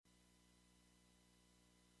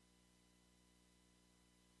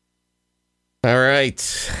All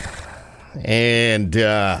right. And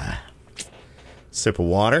sip of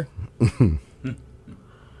water. You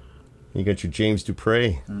got your James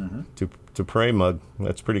Dupre. Dupre mug.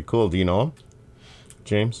 That's pretty cool. Do you know him?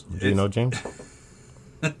 James? Do you know James?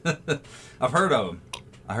 I've heard of him.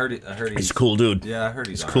 I heard he's a cool dude. Yeah, I heard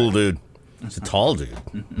he's a cool dude. He's a tall dude.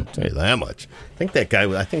 I'll tell you that much. I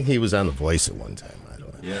think he was on The Voice at one time.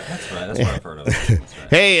 Yeah, that's right. That's what I've heard of. That's right.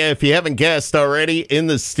 Hey, if you haven't guessed already, in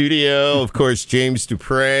the studio, of course, James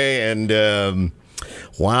Dupre. And,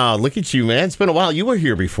 wow, look at you, man. It's been a while. You were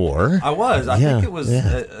here before. I was. I think it was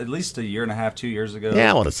at least a year and a half, 2 years ago.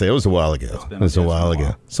 Yeah, I want to say it was a while ago. It was a while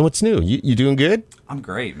ago. So what's new? You doing good? I'm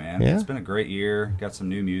great, man. Yeah? It's been a great year. Got some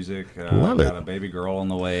new music. Love it. Got a baby girl on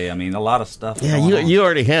the way. I mean, a lot of stuff. Yeah, you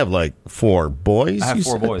already have like 4 boys? I have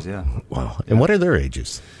 4 boys, yeah. Wow. And what are their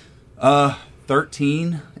ages?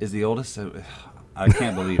 13 is the oldest. I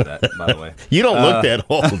can't believe that, by the way. You don't look that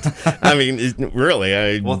old. I mean,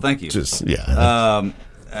 really. Well, thank you. Just, yeah.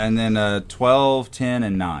 And then 12, 10,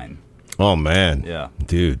 and 9. Oh, man. Yeah.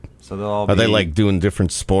 Dude. So they'll all Are they like doing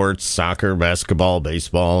different sports, soccer, basketball,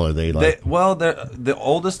 baseball? Are they like... the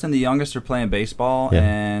oldest and the youngest are playing baseball,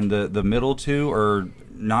 and the middle 2 are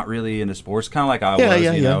not really into sports, kind of like I was,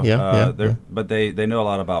 you know. But they know a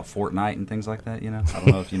lot about Fortnite and things like that, you know. I don't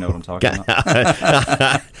know if you know what I'm talking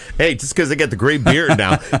about. Hey, just because I got the gray beard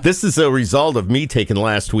now, this is a result of me taking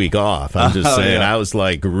last week off. I'm just saying, I was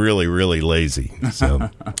like really, really lazy.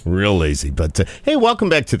 So, real lazy. But hey, welcome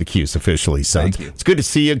back to the Q's officially. So Thank you. It's good to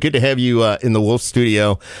see you. Good to have you in the Wolf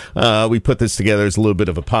Studio. We put this together as a little bit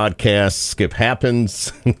of a podcast. Skip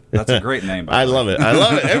Happens. That's a great name. I love it. I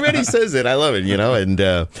love it. Everybody says it. I love it, you know, and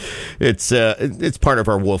it's part of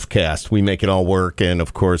our Wolfcast. We make it all work, and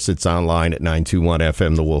of course, it's online at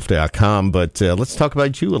 921fmthewolf.com. But let's talk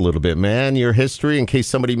about you a little bit, man. Your history, in case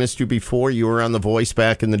somebody missed you before. You were on The Voice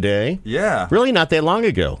back in the day. Yeah, really not that long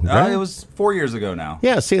ago. Right? It was 4 years ago now.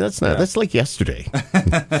 Yeah, see, that's like yesterday.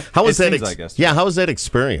 How was that? How was that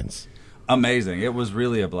experience? Amazing. It was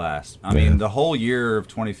really a blast. I mean, the whole year of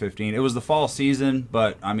 2015, it was the fall season,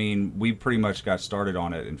 but, I mean, we pretty much got started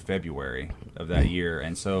on it in February of that year.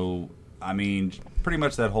 And so, I mean, pretty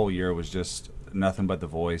much that whole year was just nothing but The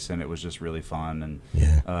Voice, and it was just really fun, and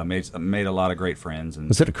made a lot of great friends. And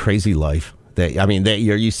was it a crazy life? That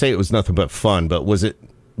year, you say it was nothing but fun, but was it...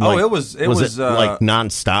 Like, it was like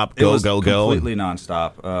nonstop, go. Completely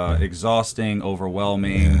nonstop, exhausting,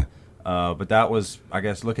 overwhelming. Yeah. But that was, I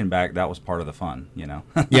guess, looking back, that was part of the fun, you know.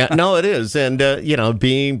 Yeah, no, it is, and you know,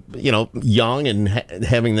 being young and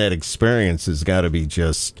having that experience has got to be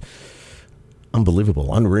just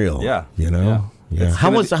unbelievable, unreal. Yeah, you know. Yeah.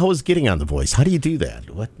 How was getting on The Voice? How do you do that?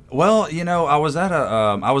 What? Well, you know, I was at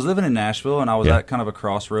I was living in Nashville, and I was at kind of a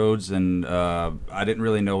crossroads, and I didn't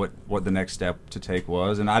really know what the next step to take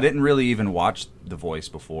was, and I didn't really even watch The Voice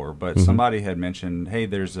before, but somebody had mentioned, hey,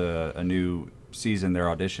 there's a new season they're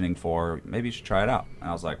auditioning for. Maybe you should try it out. And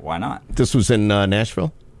I was like, why not? This was in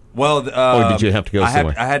Nashville? Well, or did you have to go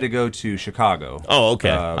somewhere? I had to go to Chicago. Oh,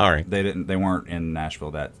 okay. All right. They weren't in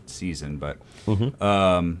Nashville that season, but.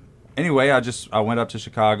 Anyway, I went up to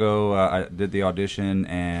Chicago, I did the audition,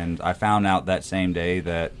 and I found out that same day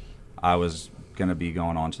that I was going to be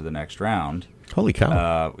going on to the next round. Holy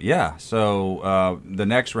cow. Yeah, so the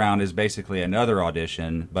next round is basically another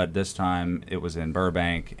audition, but this time it was in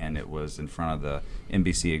Burbank, and it was in front of the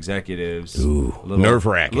NBC executives. Ooh,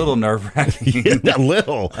 nerve-wracking. A little nerve-wracking. A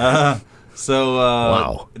little.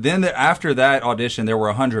 Wow. Then after that audition, there were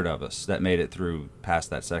 100 of us that made it through past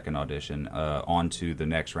that second audition on to the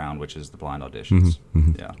next round, which is the blind auditions.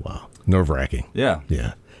 Yeah. Wow. Nerve-wracking. Yeah.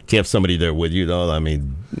 Yeah. Do you have somebody there with you, though? I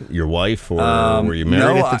mean, your wife, or were you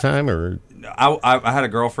married at the time? Or I had a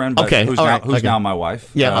girlfriend, but who's now my wife.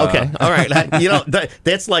 Yeah, okay. All right. You know,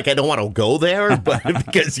 that's like, I don't want to go there, but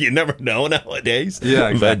because you never know nowadays. Yeah,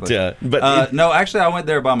 exactly. But no, actually, I went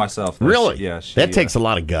there by myself. Really? Yeah. That takes a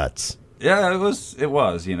lot of guts. Yeah, it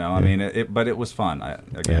was, you know. I mean, but it was fun.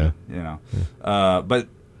 You know. But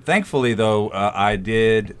thankfully, though, I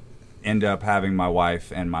did end up having my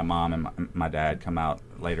wife and my mom and my dad come out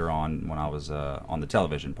later on when I was on the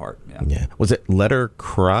television part. Yeah. Was it Let Her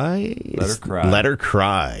Cry? Let Her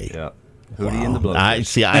Cry. Yeah. Hootie and the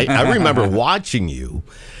Blowfish. I remember watching you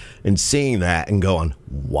and seeing that and going,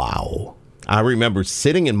 wow. I remember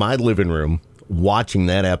sitting in my living room watching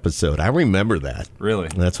that episode. I remember that. Really?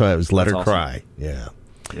 And that's why it was Let Her awesome. Cry. Yeah.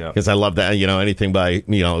 Yeah. Because I love that, you know, anything by,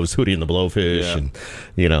 you know, it was Hootie and the Blowfish and,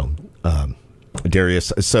 you know,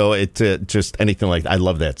 Darius. So it just anything like I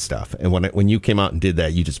love that stuff. And when you came out and did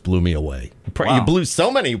that, you just blew me away. Wow. You blew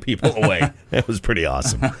so many people away. It was pretty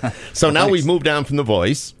awesome. So now we've moved on from The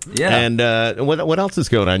Voice. Yeah. And what else is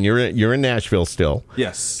going on? You're in Nashville still.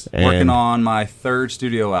 Yes. And working on my third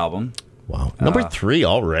studio album. Wow. Number 3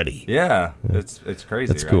 already. Yeah. It's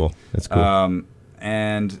crazy. That's right? cool. That's cool.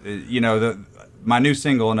 And my new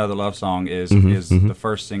single, Another Love Song, is the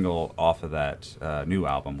first single off of that new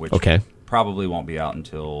album, which probably won't be out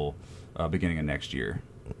until beginning of next year.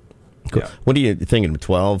 Cool. Yeah. What are you thinking?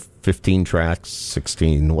 12, 15 tracks,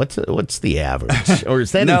 16? What's the average? Or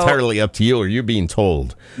is that entirely up to you, or you're being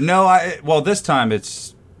told? No, this time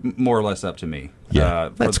it's more or less up to me. Yeah,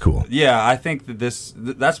 that's cool. Yeah, I think that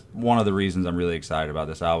that's one of the reasons I'm really excited about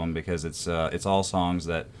this album, because it's all songs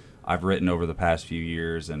that I've written over the past few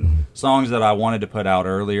years, and songs that I wanted to put out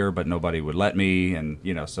earlier, but nobody would let me, and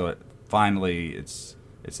so finally it's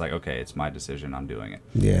like, okay, it's my decision, I'm doing it.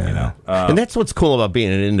 Yeah. And that's what's cool about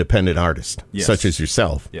being an independent artist, such as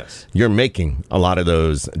yourself. Yes. You're making a lot of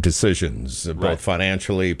those decisions, both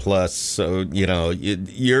financially, plus, so,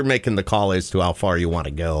 you're making the call as to how far you want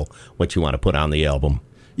to go, what you want to put on the album.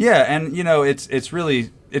 Yeah, and, it's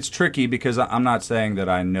really, it's tricky, because I'm not saying that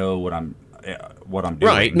I know what I'm doing.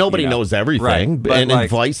 Right. Nobody knows everything, right. and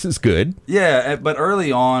advice is good. Yeah, but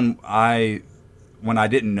early on, when I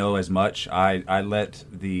didn't know as much, I let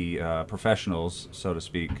the professionals, so to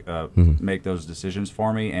speak, make those decisions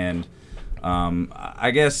for me. And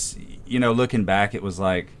I guess, looking back, it was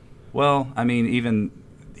like, well, I mean,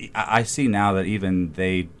 I see now that even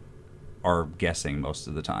they are guessing most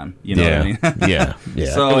of the time. You know what I mean? Yeah.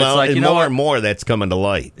 So it's like, more and more that's coming to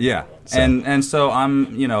light. Yeah. So. And so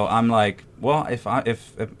I'm like, well, if I'm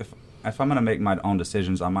going to make my own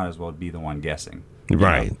decisions, I might as well be the one guessing.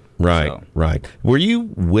 Right. Were you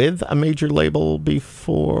with a major label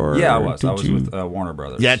before? Yeah, I was. I was with Warner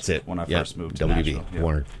Brothers. That's it. When I first moved to WB. Nashville. Yeah.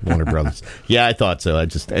 Warner Brothers. Yeah, I thought so.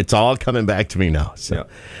 It's all coming back to me now. So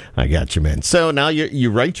I got you, man. So now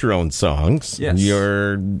you write your own songs. Yes.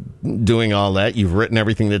 You're doing all that. You've written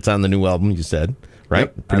everything that's on the new album, you said, right?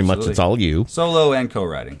 Yep, Pretty absolutely. much it's all you. Solo and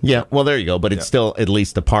co-writing. Yeah, well, there you go. But it's still at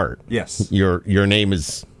least a part. Yes. Your name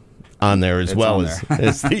is on there as well as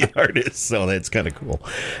the artist, so that's kind of cool.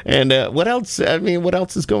 And what else? I mean, what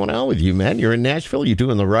else is going on with you, man? You're in Nashville. You're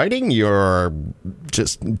doing the writing. You're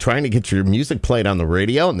just trying to get your music played on the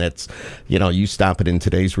radio, and that's you stop it in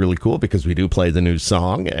today's really cool, because we do play the new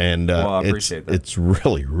song, and I appreciate that. It's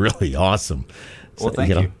really, really awesome. Well, So, thank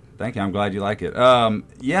you. Thank you. I'm glad you like it.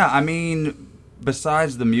 I mean,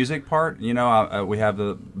 besides the music part, we have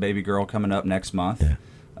the baby girl coming up next month. Yeah.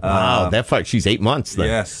 Wow, that fight. She's 8 months then.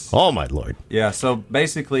 Yes. Oh my Lord. Yeah. So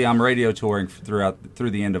basically, I'm radio touring through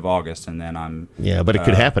the end of August, and then I'm. Yeah, but it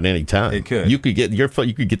could happen anytime. It could. You could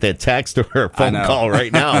get that text or a phone call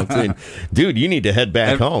right now saying, "Dude, you need to head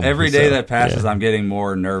back home." Every day that passes, I'm getting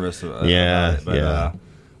more nervous about it. But,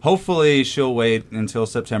 hopefully she'll wait until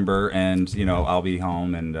September, and I'll be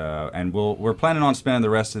home, and we're planning on spending the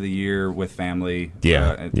rest of the year with family.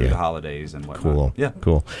 Through the holidays and whatnot.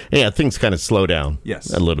 Cool. Yeah, things kind of slow down.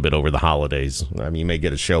 Yes. A little bit over the holidays. I mean, you may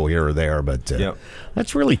get a show here or there, but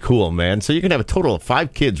that's really cool, man. So you can have a total of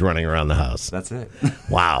 5 kids running around the house. That's it.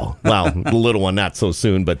 Wow. Well, the little one not so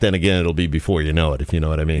soon, but then again, it'll be before you know it, if you know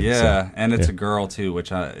what I mean. Yeah, so, and it's a girl too,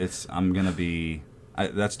 which I'm gonna be.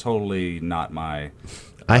 That's totally not my.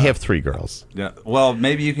 I have 3 girls. Yeah. Well,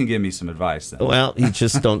 maybe you can give me some advice then. Well, you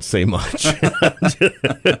just don't say much.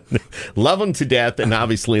 Love them to death, and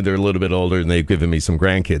obviously they're a little bit older, and they've given me some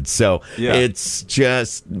grandkids. So it's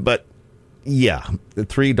just, but yeah, the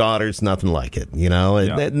 3 daughters, nothing like it,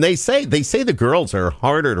 And they say the girls are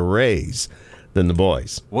harder to raise than the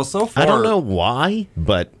boys. Well, so far I don't know why,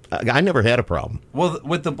 but I never had a problem. Well,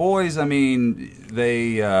 with the boys, I mean,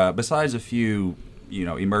 they besides a few.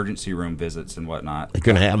 Emergency room visits and whatnot. You're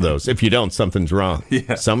going to have those. If you don't, something's wrong.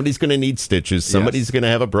 Yeah. Somebody's going to need stitches. Somebody's going to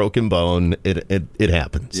have a broken bone. It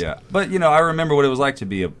happens. Yeah. But, I remember what it was like to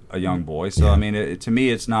be a young boy. So, I mean, to me,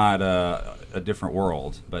 it's not a different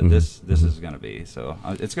world. But this is going to be. So,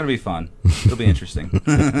 it's going to be fun. It'll be interesting.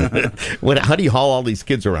 How do you haul all these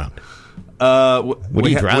kids around? What are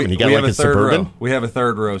you driving? You got like a Suburban? Row. We have a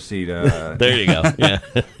third row seat. There you go. Yeah.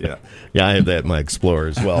 Yeah, I have that in my Explorer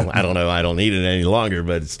as well. I don't know. I don't need it any longer,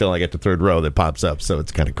 but still I get the third row that pops up, so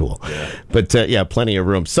it's kind of cool. Yeah. But, plenty of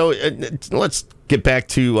room. So let's get back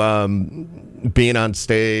to being on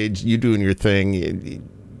stage, you doing your thing.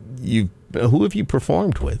 Who have you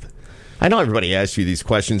performed with? I know everybody asks you these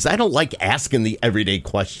questions. I don't like asking the everyday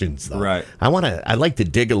questions, though. Right. I like to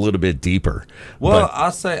dig a little bit deeper. Well,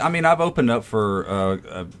 I'll say, I mean, I've opened up for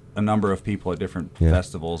a number of people at different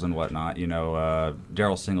festivals and whatnot. You know,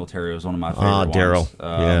 Daryl Singletary was one of my favorite ones. Daryl.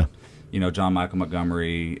 Yeah. You know, John Michael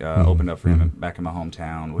Montgomery opened up for him back in my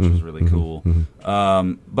hometown, which was really cool.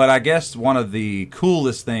 But I guess one of the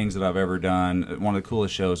coolest things that I've ever done, one of the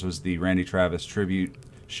coolest shows, was the Randy Travis tribute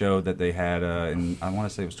show that they had in, I want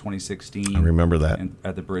to say it was 2016. I remember that.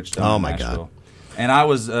 At the Bridgestone in Nashville. God. And I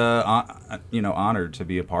was, honored to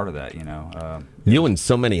be a part of that, you know. You and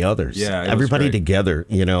so many others. Yeah, everybody together,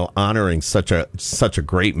 you know, honoring such a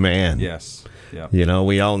great man. Yes. Yeah. You know,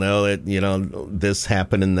 we all know that, you know, this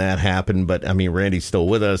happened and that happened, but I mean, Randy's still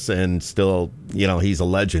with us and still, you know, he's a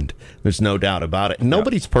legend. There's no doubt about it.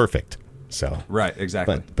 Nobody's perfect. So right,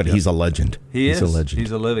 exactly. But he's a legend. He's a legend.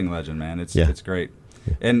 He's a living legend, man. It's great.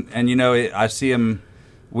 Yeah. And you know, I see him.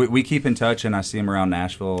 We keep in touch, and I see him around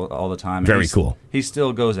Nashville all the time. Very cool. He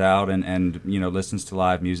still goes out and you know, listens to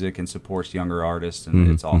live music and supports younger artists, and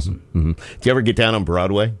it's awesome. Do you ever get down on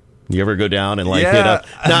Broadway? You ever go down and like hit up?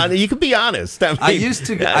 No, you can be honest. I used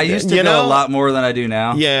to go a lot more than I do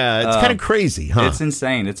now. Yeah, it's kind of crazy, huh? It's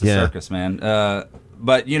insane. It's a circus, man.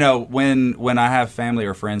 But you know, when I have family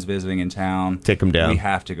or friends visiting in town, take them down. We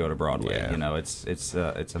have to go to Broadway. Yeah. You know, it's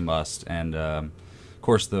a must. And of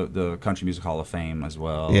course, the Country Music Hall of Fame as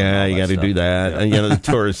well. Yeah, you got to do that. Yeah. You know,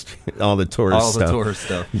 all the tourist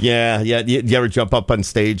stuff. Yeah. You ever jump up on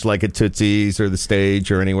stage like at Tootsie's or the stage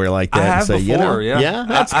or anywhere like that? I have and say, before, you know, yeah,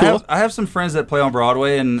 that's cool. I have some friends that play on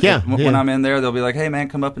Broadway, and when I'm in there, they'll be like, "Hey, man,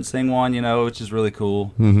 come up and sing one," you know, which is really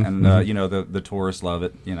cool. And you know, the tourists love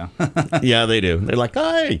it. You know. Yeah, they do. They're like,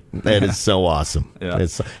 "Hey, that is so awesome." Yeah.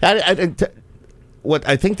 What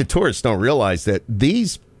I think the tourists don't realize that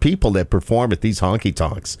these people that perform at these honky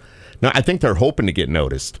tonks, now I think they're hoping to get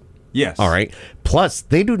noticed. Yes. All right. Plus,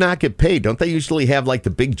 they do not get paid. Don't they usually have like the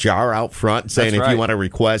big jar out front saying if you want to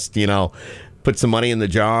request, you know, put some money in the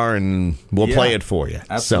jar and we'll play it for you.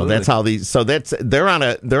 Absolutely. So that's how these. So they're on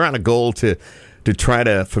a goal to try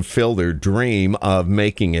to fulfill their dream of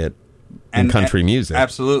making it in country music.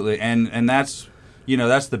 Absolutely. And that's, you know,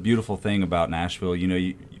 that's the beautiful thing about Nashville. You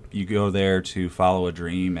know, you go there to follow a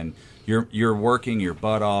dream, and you're working your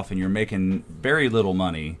butt off, and you're making very little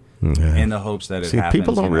money in the hopes that it happens.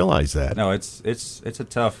 People don't realize that. No, it's a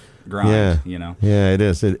tough grind. You know. Yeah, it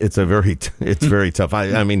is. It's very tough.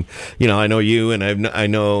 I mean, you know, I know you, and I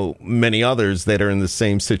know many others that are in the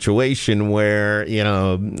same situation where, you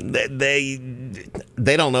know, they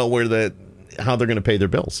don't know how they're going to pay their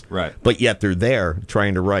bills. Right. But yet they're there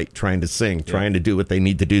trying to write, trying to sing, trying to do what they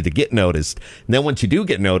need to do to get noticed. And then once you do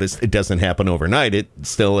get noticed, it doesn't happen overnight.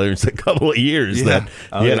 There's a couple of years that,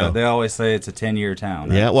 you know. They always say it's a 10-year town.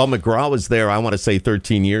 Right? Yeah, well, McGraw was there, I want to say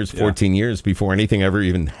 13 years, 14 years before anything ever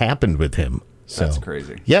even happened with him. So, that's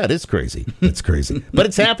crazy. Yeah, it is crazy. It's crazy. But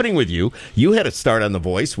it's happening with you. You had a start on The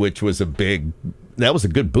Voice, which was that was a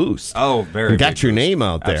good boost. Oh, very. You got your name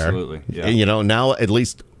out there. Absolutely. Yeah. And, you know, now at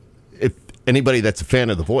least anybody that's a fan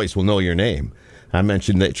of The Voice will know your name. I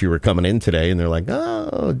mentioned that you were coming in today, and they're like,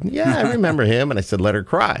 "Oh, yeah, I remember him." And I said, "Let her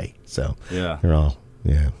cry." So they're all,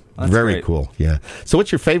 That's very great. cool. Yeah. So,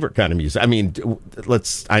 what's your favorite kind of music? I mean,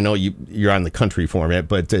 I know you're on the country format,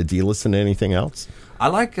 but do you listen to anything else? I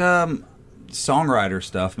like songwriter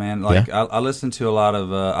stuff, man. Like I listen to a lot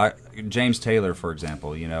of James Taylor, for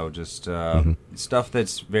example. You know, just stuff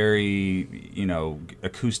that's very, you know,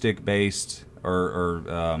 acoustic based,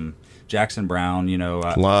 or Jackson Brown, you know.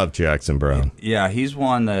 Love Jackson Brown. Yeah, he's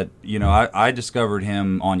one that, you know, I discovered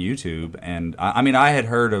him on YouTube. And, I mean, I had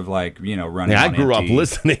heard of, like, you know, Running on Empty. I grew up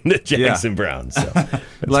listening to Jackson Brown. So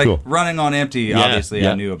like, cool. Running on Empty, obviously,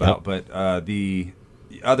 I knew about. But the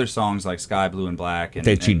other songs like Sky Blue and Black.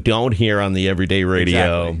 That you don't hear on the everyday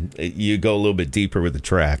radio. Exactly. You go a little bit deeper with the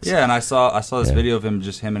tracks. Yeah, and I saw this video of him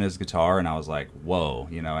and his guitar, and I was like, whoa,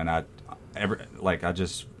 you know, and I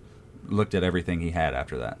just looked at everything he had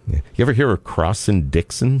after that. Yeah. You ever hear of Crossin'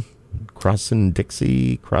 Dixon? Crossin'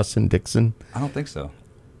 Dixon? I don't think so.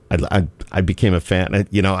 I became a fan.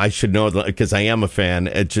 You know, I should know because I am a fan.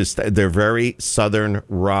 They're very Southern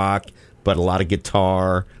rock, but a lot of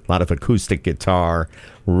guitar, a lot of acoustic guitar.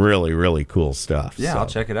 Really, really cool stuff. Yeah, I'll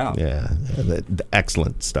check it out. Yeah,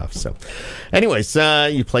 excellent stuff. So, anyways,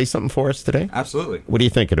 you play something for us today? Absolutely. What are you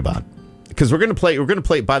thinking about? Because we're going to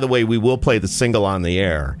play, by the way, we will play the single on the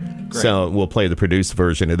air. Great. So we'll play the produced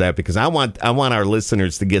version of that because I want our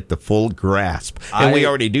listeners to get the full grasp. And we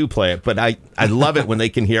already do play it, but I love it when they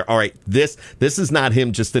can hear, all right, this is not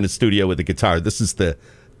him just in a studio with a guitar. This is the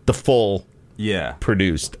full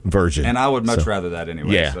produced version. And I would much rather that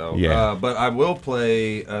anyway. Yeah, So, yeah. But I will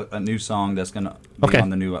play a new song that's going to be on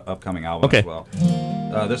the new upcoming album as well.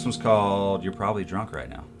 This one's called "You're Probably Drunk Right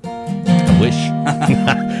Now." I wish.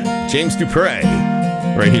 James Dupre,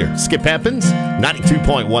 right here. Skip Happens,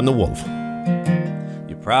 92.1 The Wolf.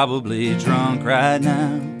 You're probably drunk right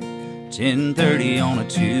now, 10:30 on a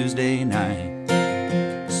Tuesday night,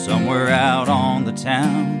 somewhere out on the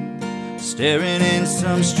town, staring in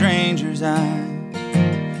some stranger's eye.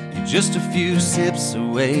 You're just a few sips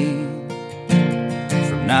away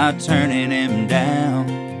from not turning him down.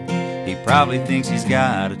 He probably thinks he's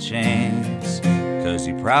got a chance, 'cause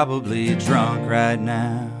you're probably drunk right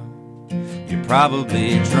now. You're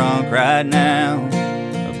probably drunk right now,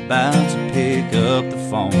 about to pick up the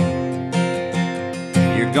phone.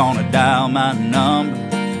 You're gonna dial my number,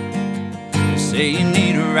 say you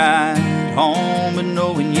need a ride home, but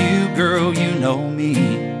knowing you, girl, you know me,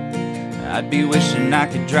 I'd be wishing I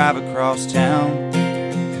could drive across town,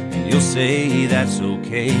 and you'll say that's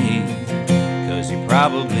okay, 'cause you're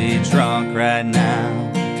probably drunk right now.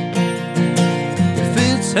 If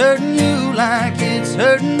it's hurting you like it's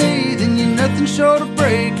hurting me, then you're nothing short of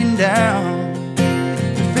breaking down.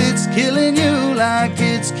 If it's killing you like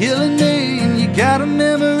it's killing me, and you got a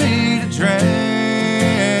memory to drown,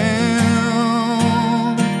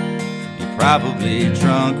 you're probably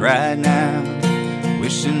drunk right now,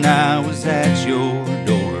 wishing I was at your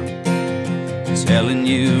door, telling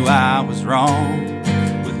you I was wrong,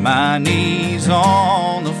 with my knees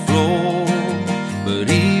on the floor. But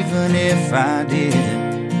even if I did,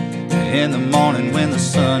 in the morning when the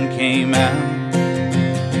sun came out,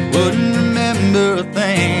 you wouldn't remember a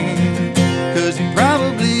thing, 'cause you're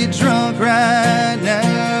probably drunk right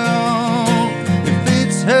now. If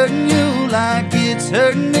it's hurting you like it's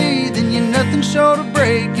hurting me, then you're nothing short of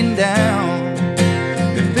breaking down.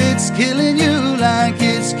 If it's killing you like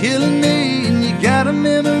it's killing me, and you got a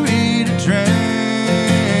memory to drown,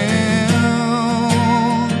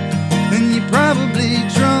 then you're probably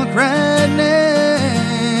drunk right now.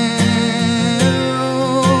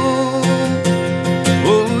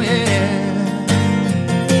 Oh yeah.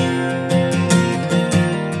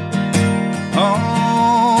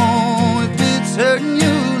 Oh, if it's hurting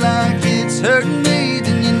you like it's hurting me,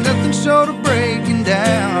 then you're nothing short of breaking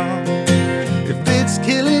down. If it's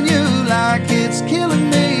killing you like it's killing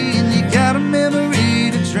me, and you got a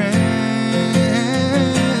memory to drown,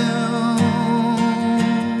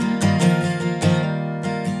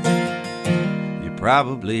 you're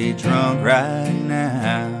probably drunk right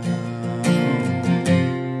now.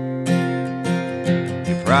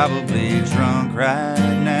 You're probably drunk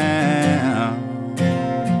right now.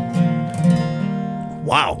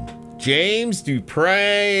 Wow. James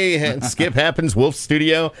Dupre and Skip Happens, Wolf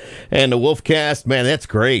Studio, and the Wolfcast. Man, that's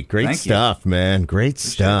great. Great stuff, man. Great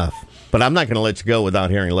stuff. But I'm not going to let you go without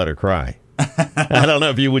hearing Let Her Cry. I don't know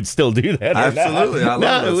if you would still do that. Absolutely. I love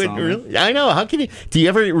that song. Really, I know. How can you? Do you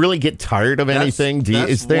ever really get tired of anything?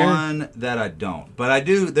 That's one that I don't. But I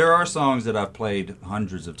do. There are songs that I've played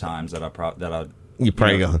hundreds of times that I you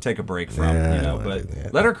probably go take a break from.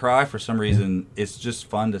 But Let Her Cry, for some reason, it's just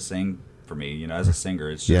fun to sing. For me, as a singer,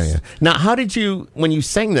 it's just... Now, how did you, when you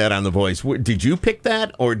sang that on The Voice, did you pick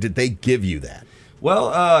that, or did they give you that?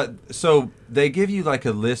 Well, so they give you like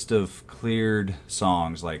a list of cleared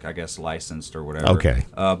songs, like I guess licensed or whatever. Okay.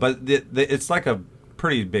 But it's like a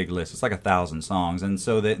pretty big list. It's like 1,000 songs, and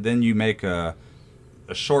so then you make a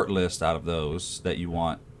short list out of those that you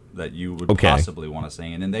would possibly want to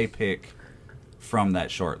sing, and then they pick from that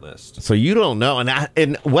short list. So you don't know.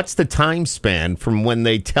 And what's the time span from when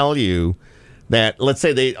they tell you that, let's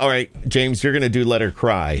say all right, James, you're going to do Let Her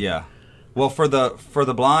Cry. Yeah. Well, for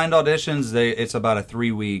the blind auditions, it's about a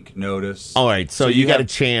 3-week notice. All right. So you got a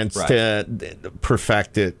chance to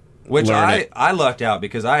perfect it. Which I lucked out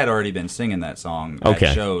because I had already been singing that song at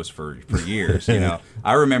shows for years.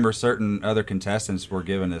 I remember certain other contestants were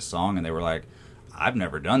given this song and they were like, I've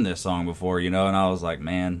never done this song before, and I was like,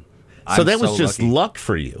 man, so that was just luck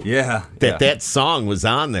for you. Yeah. That song was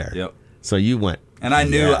on there. Yep. So you went. And I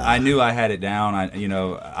knew I had it down.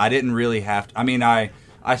 I didn't really have to. I mean, I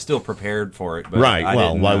still prepared for it. But right.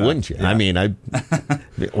 Why wouldn't you? Yeah. I mean,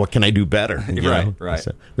 what can I do better? Right.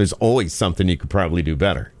 So there's always something you could probably do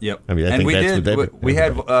better. Yep. I mean, I think that's what we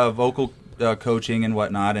had vocal coaching and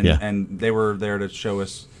whatnot, and they were there to show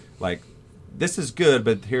us like, this is good,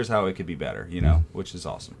 but here's how it could be better, which is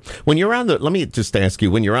awesome. When you're on let me just ask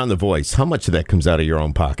you, when you're on The Voice, how much of that comes out of your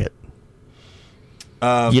own pocket?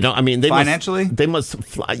 I mean, financially, they must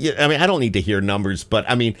fly. I mean, I don't need to hear numbers, but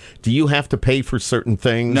I mean, do you have to pay for certain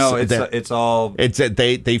things? No, it's all. It's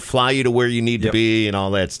they fly you to where you need to be, and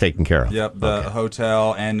all that's taken care of. Yep, the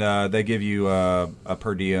hotel, and they give you a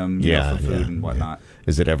per diem, for food and whatnot. Yeah.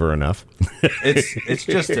 Is it ever enough? It's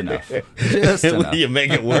just enough. Just enough. You make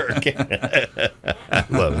it work. I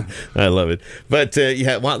love it. But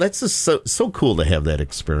wow, that's just so cool to have that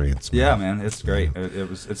experience. Man. Yeah, man, it's great.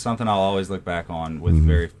 It's something I'll always look back on with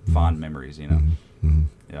very fond memories. Mm-hmm.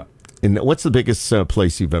 Yeah. And what's the biggest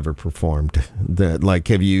place you've ever performed?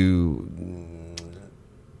 Have you?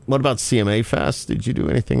 What about CMA Fest? Did you do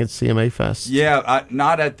anything at CMA Fest? Yeah,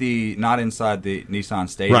 not inside the Nissan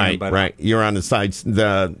Stadium. Right. You're on the sides.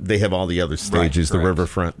 They have all the other stages, the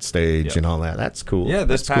riverfront stage and all that. That's cool. Yeah,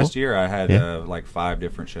 this past year I had 5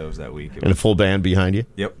 different shows that week. And a full band behind you?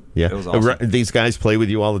 Yep. Yeah. It was awesome. These guys play with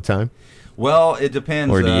you all the time? Well, it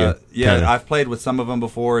depends. Or do you I've played with some of them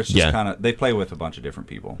before. It's just kind of, they play with a bunch of different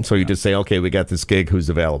people. So you just say, okay, we got this gig, who's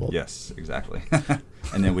available? Yes, exactly.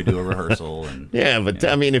 And then we do a rehearsal.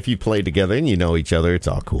 I mean, if you play together and you know each other, it's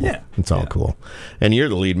all cool. Yeah. It's all cool. And you're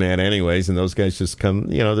the lead man anyways, and those guys just come,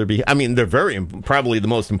 they're probably the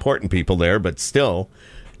most important people there, but still,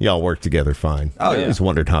 y'all work together fine. Oh, yeah. I just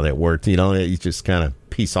wondered how that worked. You just kind of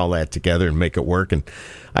piece all that together and make it work. And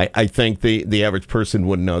I think the average person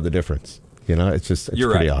wouldn't know the difference. It's pretty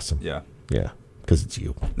right. awesome. Yeah. Yeah. Because it's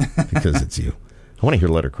you. I want to hear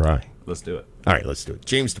Let Her Cry. Let's do it. All right, let's do it.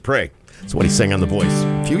 James Dupre. That's what he sang on The Voice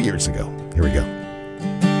a few years ago. Here we go.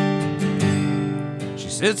 She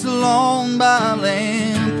sits alone by a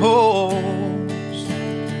lamppost,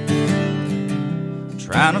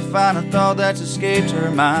 trying to find a thought that's escaped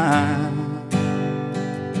her mind.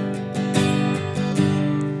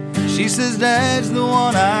 She says Dad's the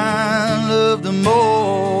one I love the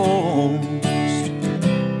most.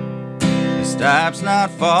 His type's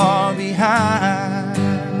not far behind.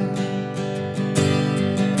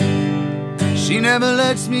 She never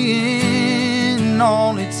lets me in,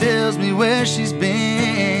 only tells me where she's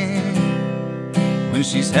been when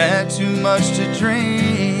she's had too much to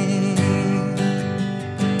drink.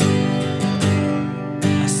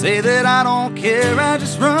 I say that I don't care, I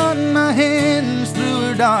just run my hands through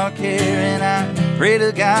her dark hair, and I pray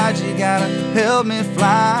to God you gotta help me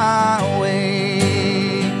fly away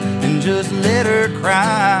and just let her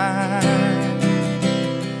cry.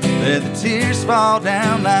 Let the tears fall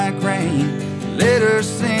down like rain, let her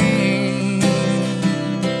sing.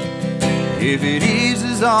 If it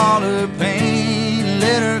eases all her pain,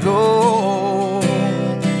 let her go.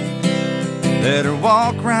 Let her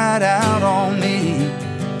walk right out on me.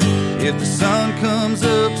 If the sun comes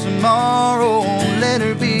up tomorrow, let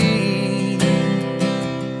her be.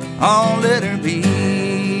 Oh, let her be.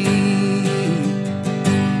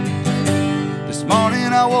 This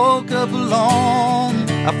morning I woke up alone.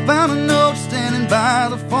 I found a note standing by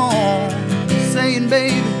the phone saying,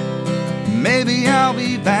 baby, maybe I'll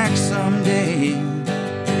be back someday.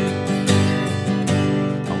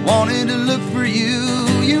 I wanted to look for you.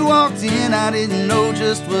 You walked in, I didn't know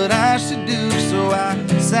just what I should do, so I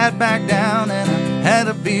sat back down and I had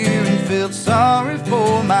a beer and felt sorry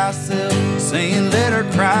for myself, saying let her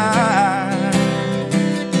cry.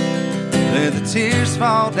 Let the tears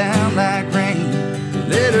fall down like rain,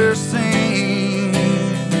 let her sing.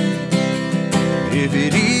 If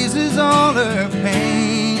it eases all her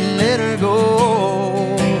pain, let her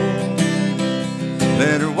go.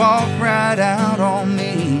 Let her walk right out on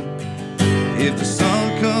me. If the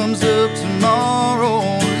sun comes up tomorrow,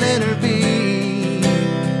 let her be.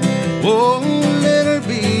 Oh, let her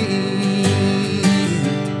be.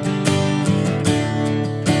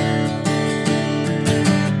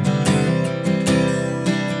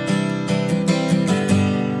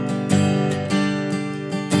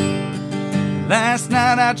 Last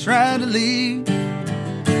night I tried to leave.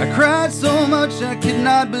 I cried so much I could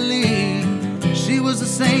not believe she was the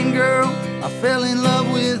same girl I fell in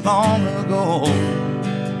love with long ago.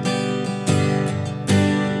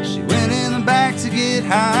 She went in the back to get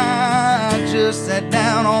high. I just sat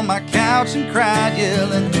down on my couch and cried,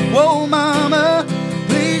 yelling, whoa mama,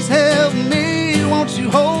 please help me. Won't you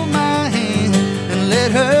hold my hand and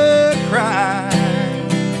let her cry.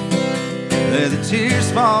 Let the tears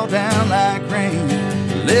fall down like rain,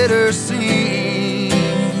 let her sing.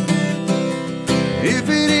 If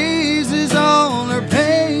it eases all her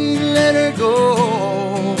pain, let her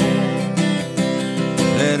go.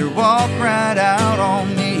 Let her walk right out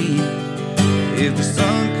on me. If the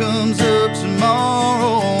sun comes up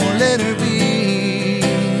tomorrow, let her be.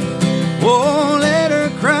 Oh, let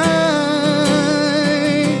her cry.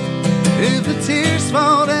 If the tears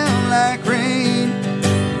fall down like rain,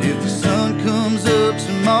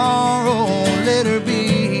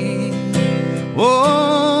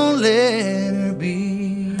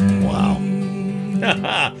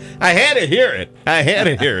 I had to hear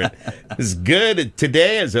it. As good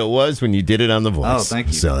today as it was when you did it on The Voice. Oh, thank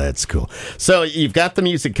you. So that's cool. So you've got the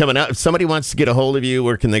music coming out. If somebody wants to get a hold of you,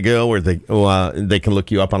 where can they go? Where they can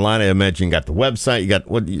look you up online? I imagine you got the website. You got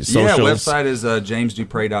what socials? Yeah, website is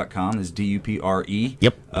jamesdupre.com. Is DUPRE.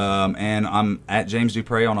 Yep. And I'm at James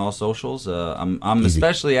Dupre on all socials. I'm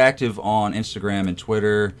especially active on Instagram and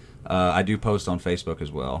Twitter. I do post on Facebook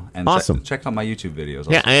as well. And awesome. Check out my YouTube videos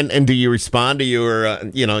also. Yeah, and do you respond to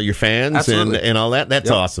your fans and all that? That's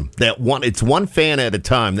awesome. It's one fan at a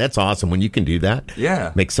time. That's awesome when you can do that.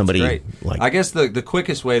 Yeah, make somebody great. like. I guess the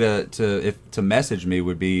quickest way to message me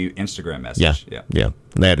would be Instagram message. Yeah.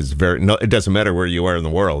 That is it doesn't matter where you are in the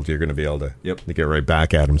world. You're going to be able to get right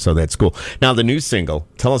back at them. So that's cool. Now the new single.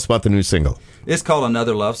 Tell us about the new single. It's called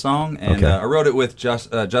Another Love Song, and I wrote it with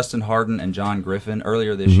Justin Harden and John Griffin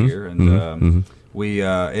earlier this year. And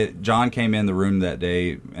John came in the room that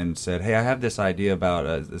day and said, "Hey, I have this idea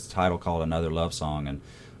about this title called Another Love Song," and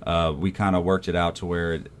we kind of worked it out to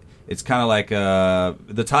where it's kind of like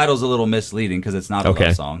the title's a little misleading because it's not a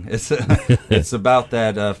love song. It's about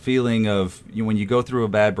that feeling of when you go through a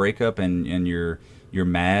bad breakup and you're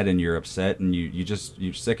mad and you're upset and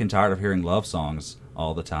you're sick and tired of hearing love songs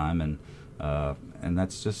all the time, and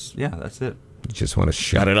that's just that's it. You just want to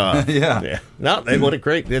shut it off. Yeah. No, what a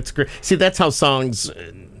great. That's great. See, that's how songs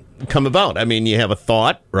come about. I mean, you have a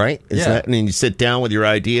thought, right? And then you sit down with your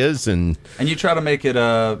ideas and you try to make it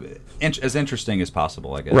as interesting as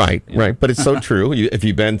possible, I guess. Right. But it's so true. If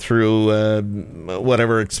you've been through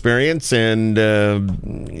whatever experience and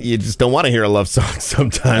you just don't want to hear a love song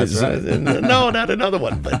sometimes. That's right. No, not another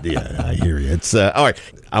one. But yeah, I hear you. It's all right.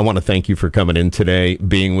 I want to thank you for coming in today,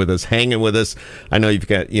 being with us, hanging with us. I know you've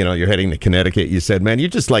got, you're heading to Connecticut. You said, man, you're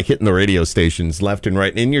just like hitting the radio stations left and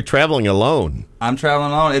right, and you're traveling alone. I'm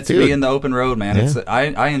traveling alone. It's me in the open road, man. Yeah.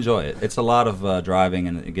 I enjoy it. It's a lot of driving,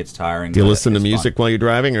 and it gets tiring. Do you listen to music while you're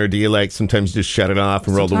driving, or do you sometimes just shut it off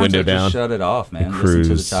and roll the window down? Just shut it off, man. Listen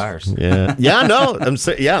to the tires. Yeah. No.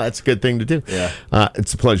 That's a good thing to do. Yeah.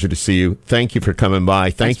 It's a pleasure to see you. Thank you for coming by.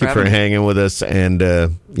 Thank you for hanging with us, and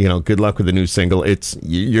good luck with the new single.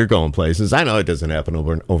 You're going places. I know it doesn't happen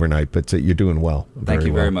overnight, but you're doing well. Thank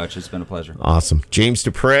you very much. It's been a pleasure. Awesome. James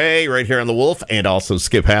Dupre right here on The Wolf, and also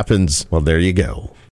Skip Happens. Well, there you go.